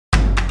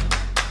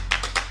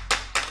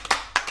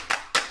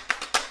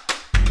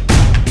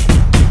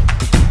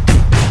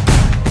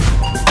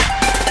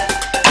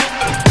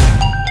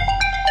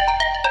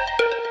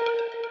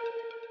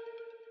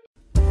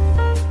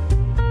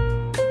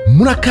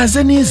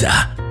murakaza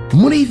neza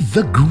muri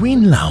The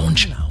Green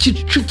Lounge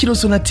Kicukiro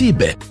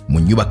Sonatube mu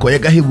nyubako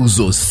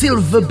y'agahebuzo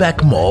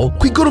Silverback Mall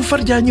ku igorofa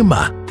rya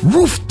nyuma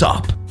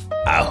Rooftop,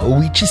 aho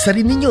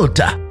wicisari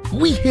n'inyota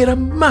wihera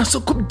amaso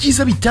ku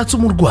byiza bitatse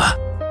umurwa.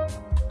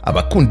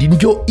 Abakunda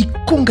indyo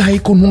ikungahaye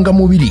ku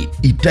ntungamubiri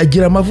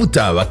itagira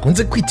amavuta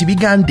bakunze kwita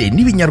ibigande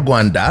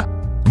n'ibinyarwanda,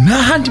 nta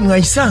handi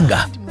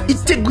mwayisanga,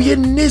 iteguye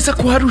neza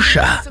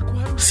kuharusha.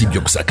 Si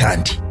ibyo gusa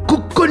kandi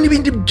kuko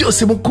n'ibindi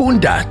byose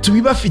mukunda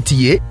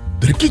tubibafitiye,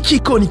 dore ko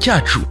ikikoni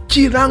cyacu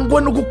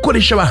kirangwa no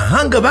gukoresha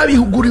abahanga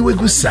babihuguriwe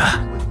gusa.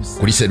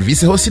 Kuri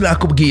serivisi hose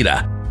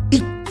nakubwira,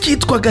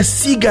 ikitwa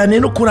gasigane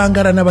no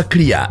kurangarana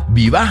abakiriya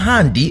biba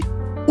handi,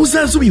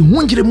 uzaza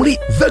ubihungire muri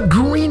The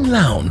Green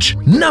Lounge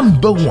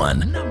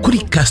 #1 kuri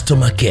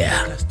Customer Care.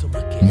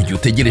 Mu gihe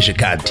utegereje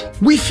kandi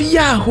wifi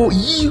yaho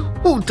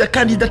yihuta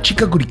kandi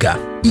idacikagurika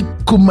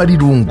ikumara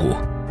irungu.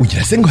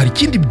 Ugira se ngo hari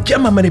ikindi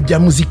byamamare bya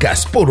muzika,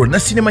 siporo na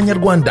sinema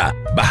nyarwanda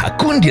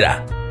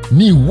bahakundira?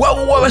 Ni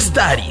wabo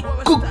w'abastari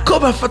kuko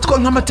bafatwa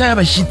nk'amata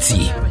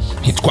y'abashyitsi.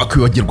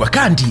 Ntitwakwibagirwa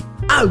kandi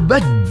aba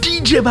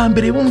DJ ba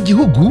mbere bo mu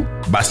gihugu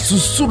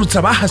basusurutsa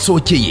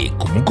abahasohokeye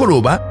ku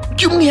mugoroba,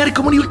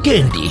 by'umwihariko muri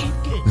wikendi.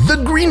 The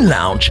Green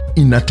Lounge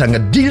inatanga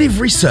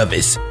delivery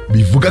service,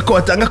 bivuga ko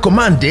watanga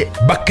komande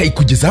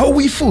bakayikugeza aho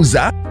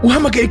wifuza.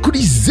 Uhamagaye kuri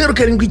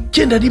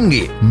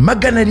 0791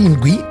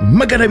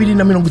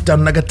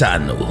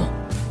 700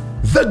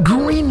 The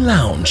Green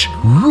Lounge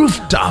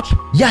Rooftop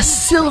ya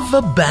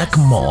Silverback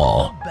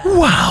Mall.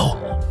 Wow,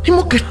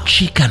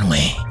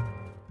 ntimugacikanwe.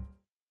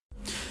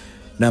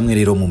 Namwe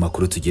rero mu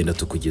makuru tugenda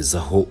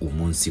tukugezaho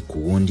umunsi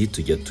ku wundi,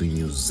 tujya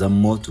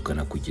tunyuzamo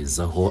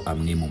tukanakugezaho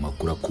amwe mu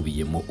makuru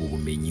akubiyemo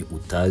ubumenyi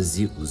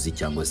utazi, uzi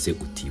cyangwa se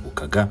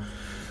utibukaga.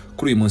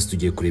 Kuri uyu munsi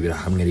tugiye kurebera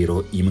hamwe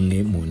rero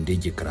imwe mu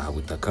ndege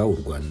karahabutaka u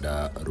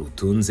Rwanda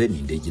rutunze. Ni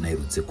indege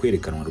inaherutse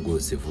kwerekanwa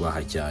rwose vuba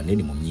aha cyane,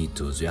 ni mu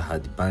myitozo ya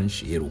hard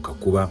punch iheruka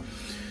kuba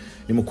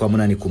ni mu kwa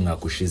munani ku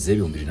mwaka ushize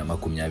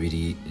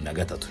 2023.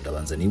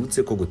 Ndabanza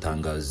nibutse ko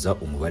gutangaza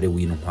umubare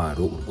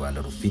w'intwaro u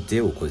Rwanda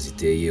rufite, uko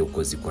ziteye,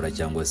 uko zikora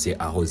cyangwa se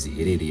aho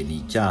ziherereye ni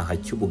icyaha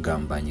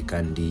cy'ubugambanyi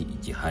kandi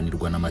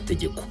gihanirwa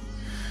n'amategeko.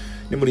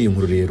 Ni muri iyi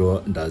nkuru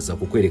rero ndaza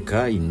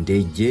kukwereka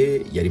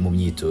indege yari mu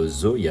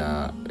myitozo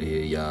ya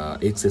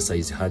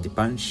exercise hard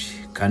punch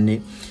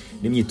kane,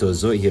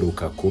 n'imyitozo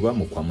iheruka kuba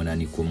mu kwa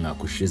munani ku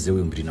mwaka ushize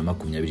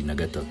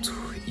 2023.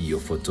 Iyo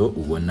foto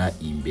ubona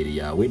imbere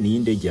yawe ni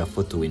indege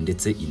yafotowe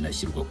ndetse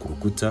inashyirwa ku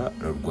rukuta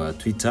rwa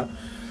Twitter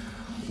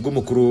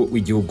rw'umukuru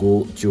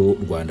w'igihugu cy'u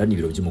Rwanda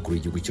n'ibiro by'umukuru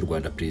w'igihugu cy'u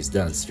Rwanda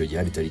Presidence. Icyo gihe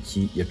hari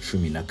tariki ya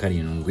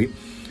 17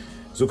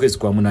 z'ukwezi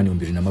kwa munani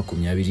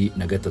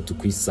 2023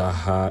 ku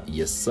isaha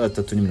ya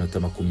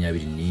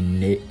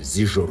 3:24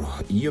 z'ijoro.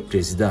 Iyo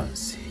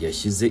Presidence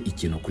yashyize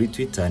ikintu kuri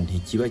Twitter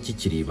ntikiba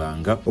kikiri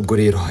ibanga. Ubwo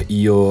rero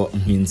iyo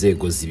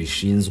nk'inzego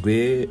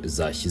zibishinzwe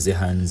zashyize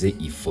hanze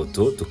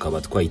ifoto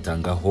tukaba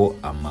twayitangaho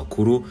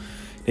amakuru,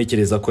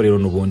 ntekereza ko rero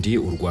nubundi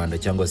u Rwanda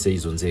cyangwa se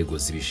izo nzego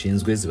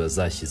zibishinzwe ziba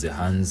zashyize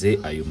hanze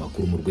ayo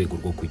makuru mu rwego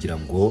rwo kugira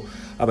ngo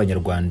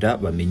abanyarwanda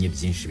bamenye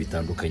byinshi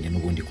bitandukanye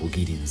n'ubundi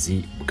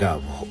kubwirinzi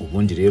bwabo.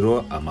 Ubundi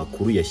rero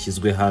amakuru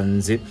yashyizwe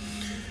hanze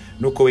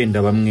nuko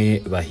wenda bamwe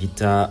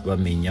bahita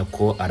bamenya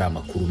ko ari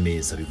amakuru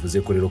meza.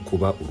 Bivuze ko rero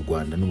kuba u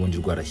Rwanda n'ubundi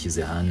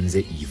rwarashyize hanze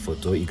iyi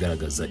foto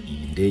igaragaza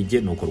iyi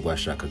ndege nuko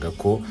rwashakaga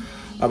ko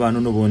abantu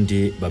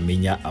n'ubundi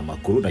bamenya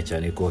amakuru, na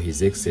cyane ko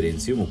His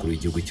Excellency umukuru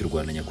w'igihugu cy'u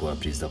Rwanda nyakubahwa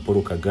Perezida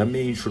Paul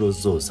Kagame inshuro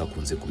zose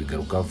akunze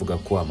kubigaruka avuga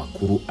ko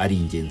amakuru ari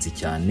ingenzi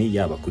cyane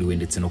yaba kuri we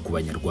ndetse no ku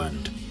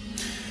banyarwanda.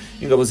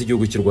 Ingabo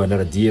z'igihugu cy'u Rwanda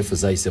RDF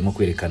zahisemo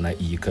kwerekana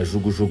iyi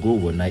kajugujugu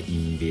ubona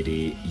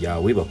imbere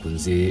yawe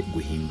bakunze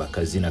guhimba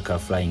akazina ka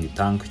flying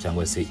tank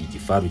cyangwa se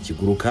igifaru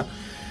kiguruka.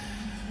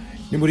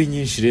 Ni muri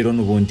nyinshi rero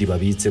n'ubundi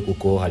babitse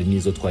kuko hari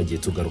nizo twagiye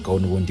tugarukaho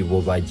n'ubundi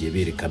bo bagiye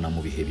berekana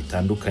mu bihe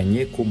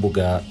bitandukanye ku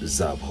mbuga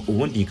zabo.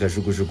 Ubundi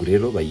ikajugujugu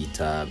rero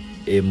bayita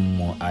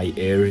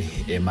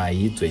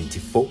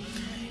MiR-24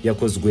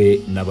 yakozwe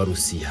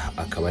n'Abarusiya,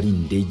 akaba ari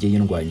indege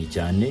y'indwanyi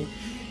cyane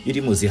iri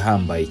mu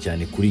zihambaye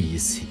cyane kuri iyi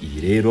si. Iyi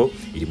rero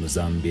iri mu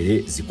za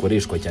mbere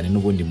zikoreshwa cyane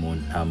n'ubundi mu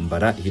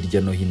ntambara hirya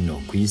no hino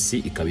ku isi,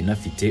 ikaba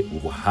inafite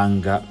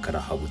ubuhanga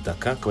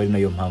karahabutaka, akaba ari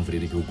nayo mpamvu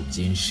rero ibihugu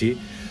byinshi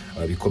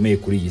bikomeye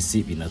kuri iyi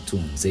si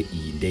binatunze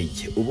iyi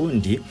ndege.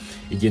 Ubundi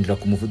igendera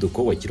ku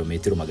muvuduko wa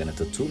kilometero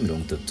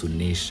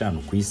 335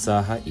 ku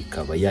isaha,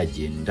 ikaba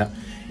yagenda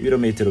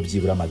ibirometero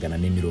byibura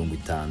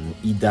 450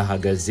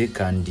 idahagaze,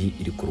 kandi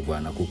iri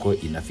kurwana kuko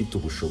inafite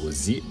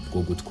ubushobozi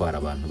bwo gutwara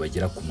abantu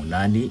bagera ku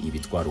 8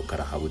 ibitwaro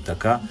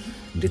karahabutaka,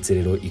 ndetse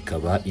rero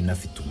ikaba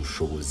inafite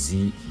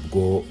ubushobozi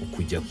bwo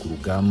kujya ku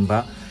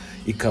rugamba,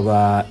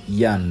 ikaba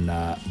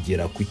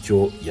yanagera ku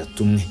cyo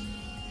yatumwe.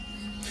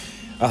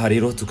 Aha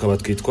rero tukaba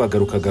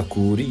twagarukaga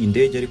kuri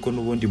indege, ariko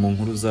n'ubundi mu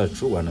nkuru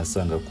zacu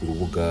wanasanga ku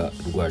rubuga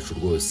rwacu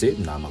rwose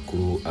ni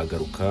amakuru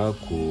agaruka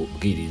ku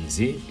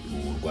bwirinzi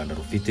u Rwanda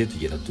rufite.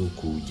 Tugera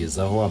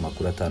tukugezaho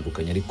amakuru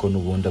atandukanye, ariko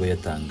n'ubundi aba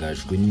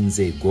yatangajwe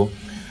n'inzego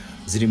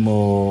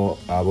zirimo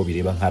abo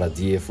bireba nka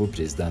RDF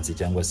Presidency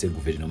cyangwa se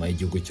guverinoma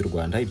y'igihugu cy'u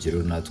Rwanda. Ibyo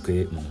rero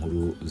natwe mu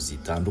nkuru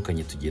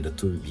zitandukanye tugenda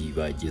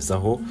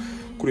tubibagezaho.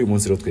 Kuri uyu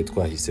munsi rero twe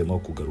twahisemo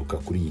kugaruka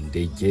kuri iyi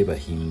ndege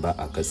bahimba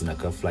akazina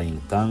ka Flying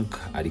Tank,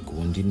 ariko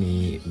ubundi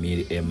ni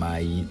Mir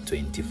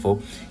Mi-24,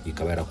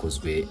 ikaba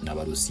yarakozwe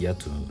n'Abarusiya.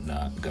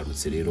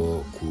 Tunagarutse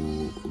rero ku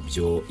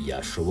byo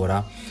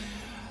yashobora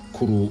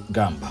ku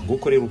rugamba.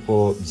 Nguko rero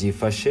uko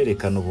byifashe,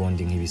 reka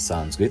n'ubundi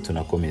nk'ibisanzwe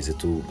tunakomeze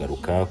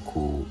tugaruka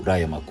kuri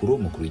aya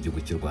makuru. Umukuru w'igihugu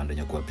cy'u Rwanda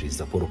nyakubahwa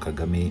Perezida Paul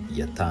Kagame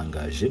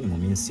yatangaje ni mu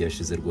minsi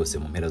yashize rwose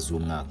mu mpera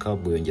z'umwaka,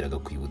 ubwo yongeraga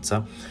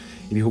kwibutsa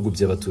ibihugu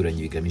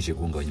by'abaturanyi bigamije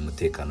guhungabanya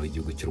umutekano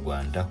w'igihugu cy'u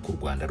Rwanda ku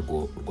Rwanda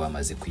rwo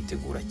rwamaze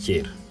kwitegura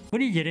kera.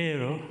 Kuri njye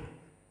rero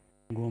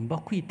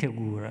ngomba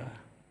kwitegura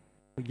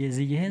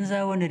kugeza igihe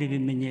nzabonera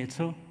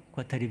ibimenyetso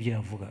ko atari byo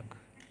yavugaga.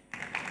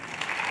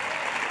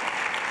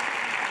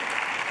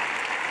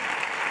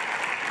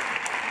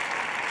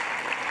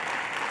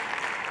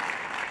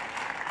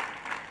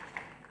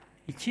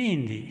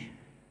 Ikindi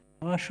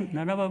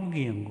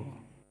narababwiye ngo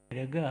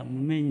erega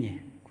mumenye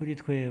kuri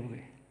twebwe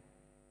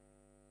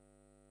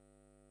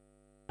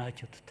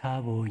ntacyo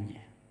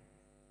tutabonye,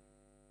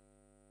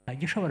 nta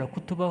gishobora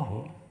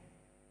kutubaho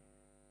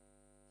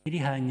kiri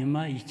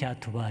hanyuma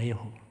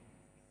y'icyatubayeho.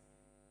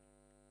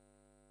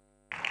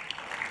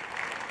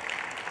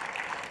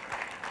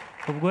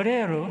 Ubwo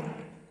rero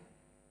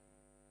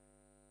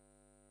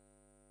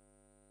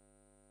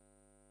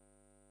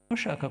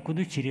ushaka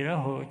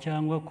kudukiriraho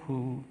cyangwa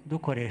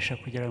kudukoresha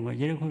kugira ngo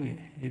agere ku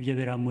ibyo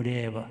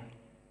biramureba,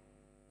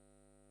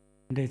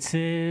 ndetse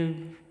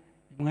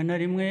rimwe na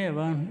rimwe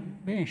abantu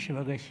benshi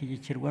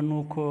bagashyigikirwa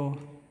n'uko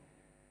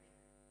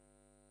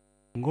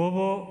ngo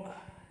bo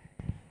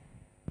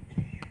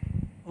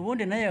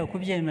ubundi nayo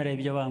kubyemera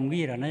ibyo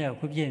bambwira, nayo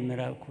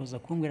kubyemera kuza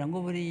kumbwira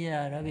ngo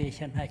buriya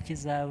arabeshya nta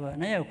kizaba,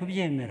 nayo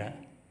kubyemera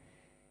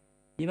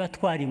niba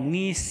twari mu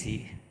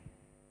isi.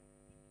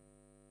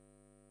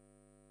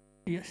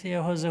 Iyo si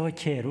yahozeho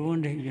kera,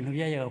 ubundi ibintu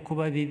byayaga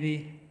kuba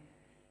bibi,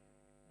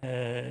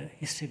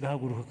 isi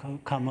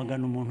igahaguruka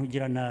kamagana umuntu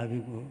ugira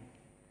nabi,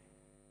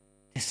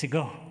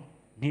 isigaho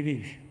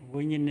ntibibi. Ubwo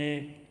nyine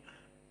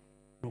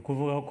ni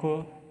ukuvuga ko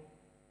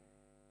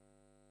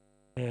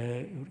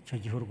icyo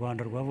gihe u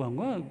Rwanda rwavuga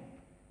ngo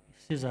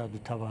isi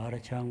izadutabara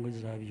cyangwa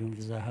izabyumva,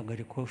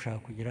 izahagarika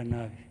ushaka kugira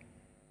nabi.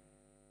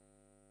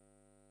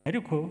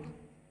 Ariko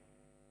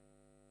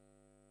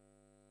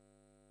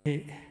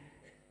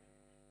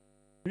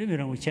muri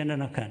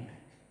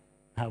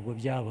 1994 ntabwo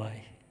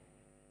byabaye,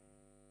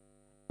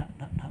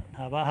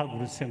 nta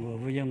bahagurutse ngo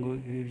bavuge ngo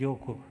ibi byo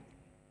kuba.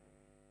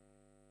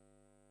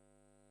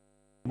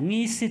 Mu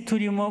isi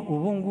turimo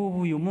ubu ngubu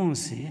uyu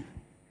munsi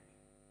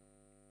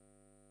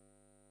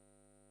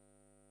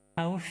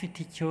ntawe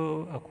ufite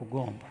icyo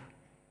akugomba,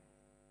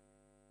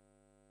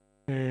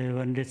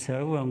 ndetse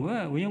baravuga ngo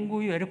uyu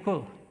nguyu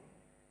ariko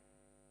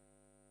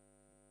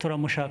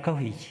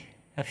turamushakaho iki,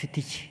 afite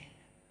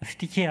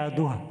iki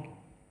yaduha.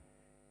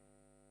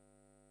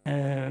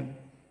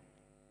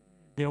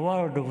 The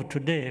world of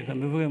today,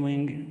 kambivuge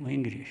mu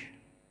English,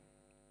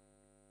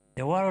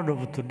 the world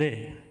of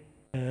today,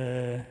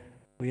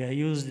 we are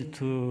used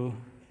to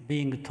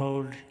being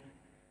told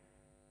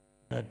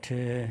that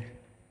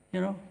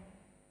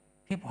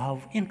people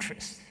have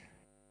interest.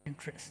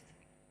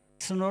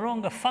 It's no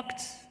longer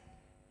facts,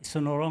 it's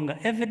no longer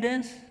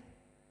evidence,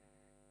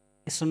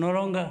 it's no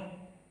longer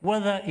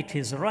whether it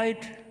is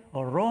right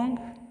or wrong,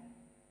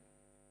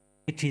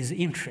 it is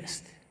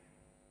interest.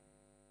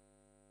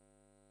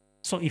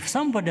 So if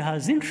somebody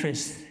has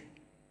interest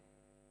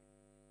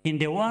in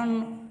the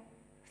one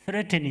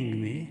threatening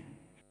me,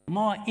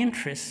 more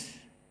interest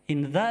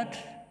in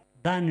that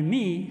than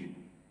me,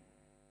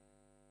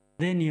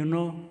 then you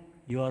know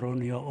you are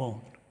on your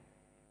own.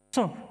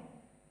 So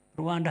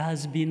Rwanda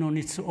has been on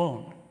its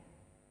own.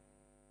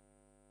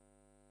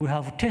 We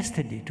have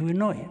tested it, we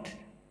know it.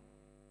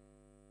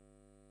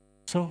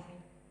 So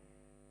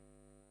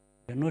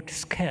we're not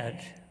scared,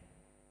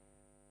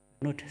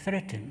 not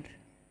threatened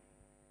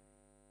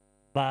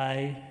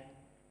by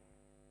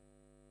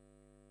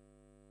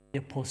the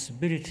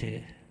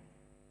possibility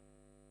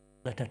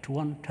that at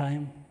one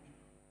time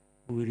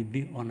we will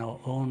be on our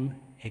own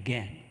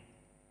again.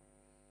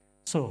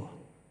 So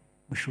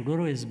we should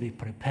always be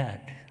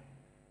prepared.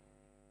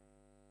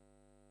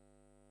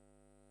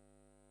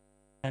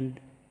 And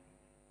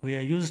we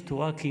are used to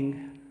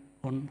working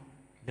on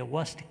the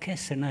worst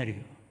case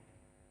scenario,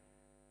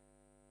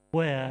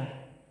 where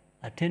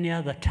at any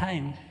other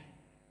time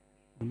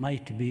we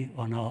might be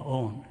on our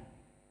own.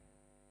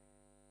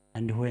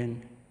 And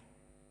when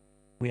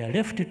we are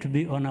left to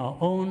be on our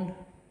own,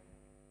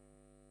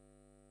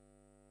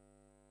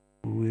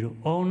 we will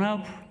own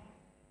up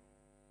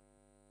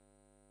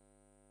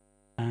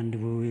and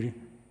we will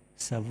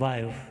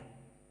survive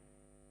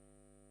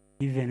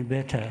even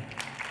better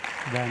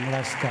than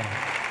last time.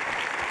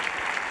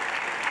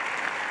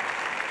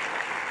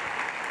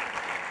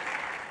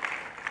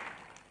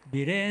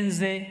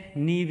 Birenze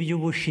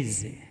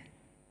n'iby'ubushize.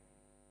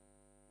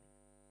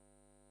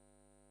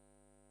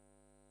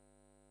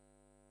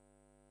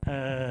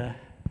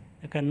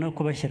 reka no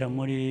kubashyira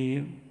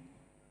muri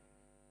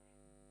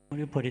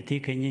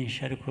politike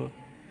nyinshi, ariko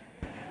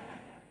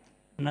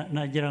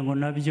nagira ngo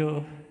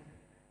nabyo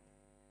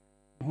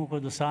nk'uko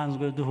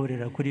dusanzwe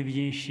duhurira kuri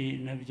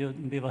byinshi nabyo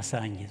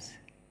mbibasangize.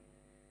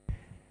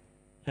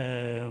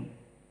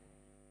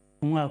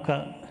 Umwaka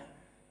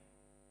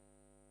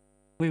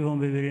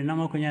w'ibihumbi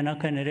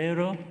 2024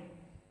 rero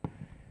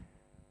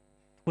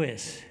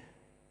twese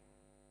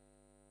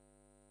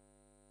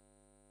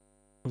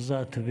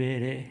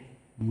uzatubere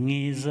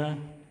mwiza.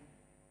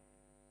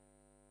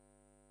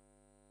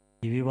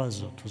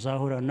 Ibibazo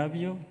tuzahura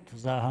nabyo,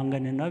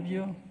 tuzahangane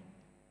nabyo,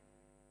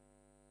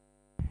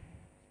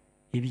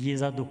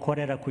 ibyiza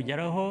dukorera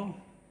kugeraho,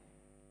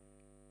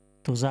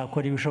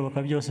 tuzakora ibishoboka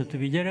byose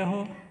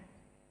tubigereho.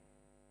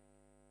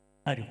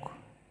 Ariko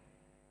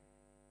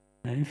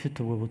nari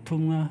mfite ubwo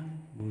butumwa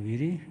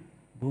bubiri,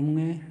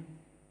 bumwe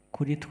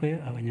kuri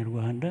twe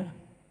abanyarwanda,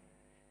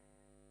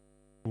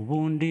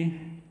 ubundi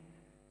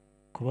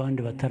ku bandi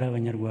batari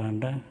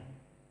abanyarwanda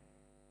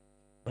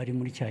bari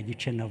muri cya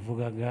gice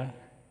navugaga.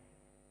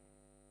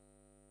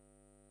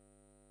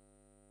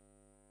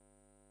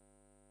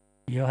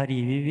 Iyo hari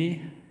ibibi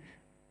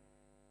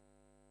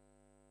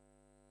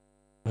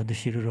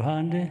badushyira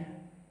iruhande,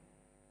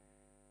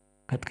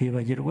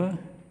 bakatwibagirwa.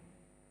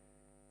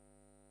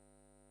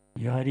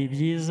 Iyo hari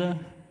ibyiza,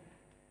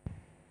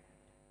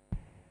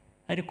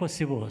 ariko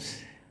si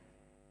bose,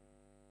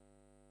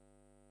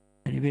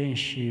 hari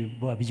benshi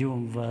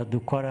babyumva,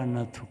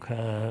 dukorana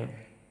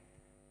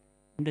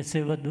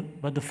ndetse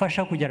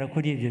badufasha kugera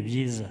kuri ibyo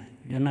byiza.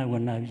 Ibyo ntabwo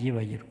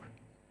nabyibagirwa.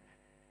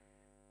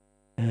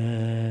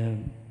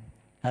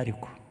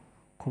 Ariko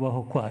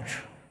kubaho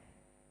kwacu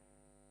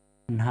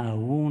nta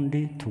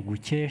wundi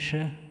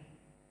tugukesha,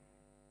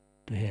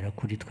 duhera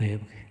kuri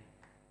twebwe.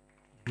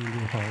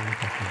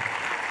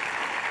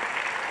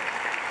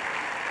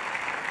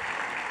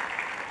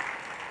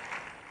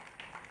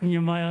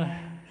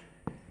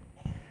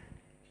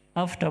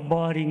 After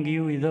boring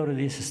you with all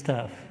this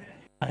stuff,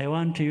 I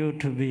want you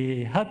to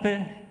be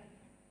happy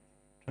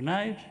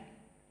tonight.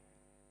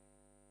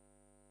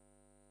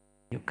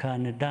 You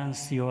can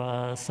dance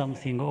your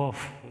something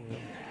off.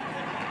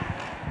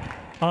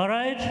 All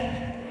right?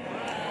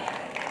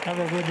 Have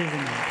a good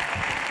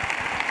evening.